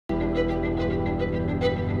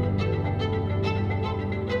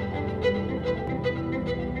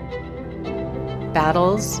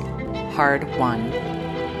Battles hard won.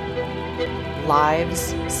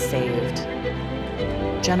 Lives saved.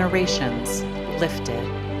 Generations lifted.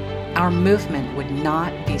 Our movement would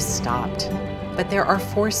not be stopped. But there are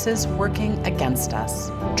forces working against us,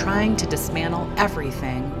 trying to dismantle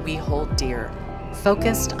everything we hold dear,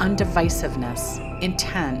 focused on divisiveness,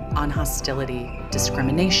 intent on hostility,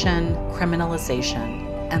 discrimination, criminalization,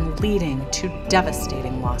 and leading to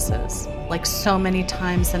devastating losses. Like so many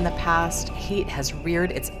times in the past, hate has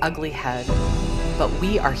reared its ugly head, but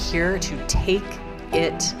we are here to take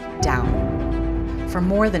it down. For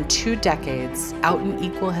more than 2 decades, Out and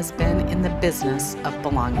Equal has been in the business of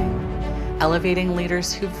belonging, elevating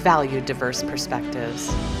leaders who value diverse perspectives,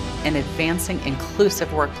 and advancing inclusive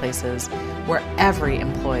workplaces where every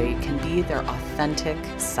employee can be their authentic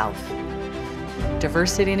self.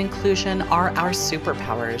 Diversity and inclusion are our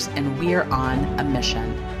superpowers, and we're on a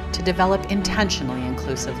mission to develop intentionally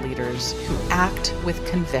inclusive leaders who act with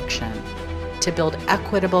conviction, to build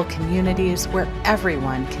equitable communities where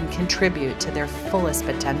everyone can contribute to their fullest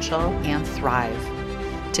potential and thrive,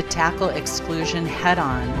 to tackle exclusion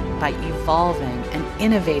head-on by evolving and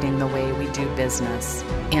innovating the way we do business,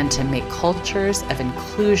 and to make cultures of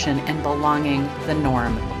inclusion and belonging the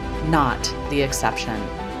norm, not the exception.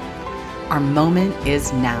 Our moment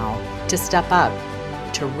is now to step up,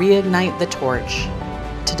 to reignite the torch,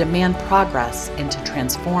 to demand progress, and to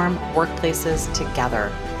transform workplaces together,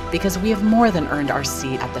 because we have more than earned our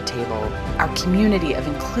seat at the table. Our community of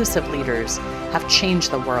inclusive leaders have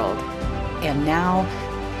changed the world, and now,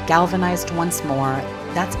 galvanized once more,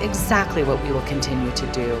 that's exactly what we will continue to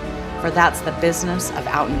do, for that's the business of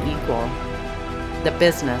Out and Equal, the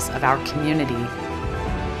business of our community,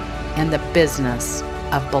 and the business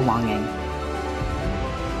of belonging.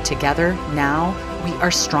 Together, now, we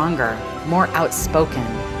are stronger, more outspoken,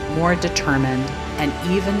 more determined, and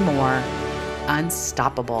even more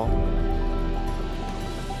unstoppable.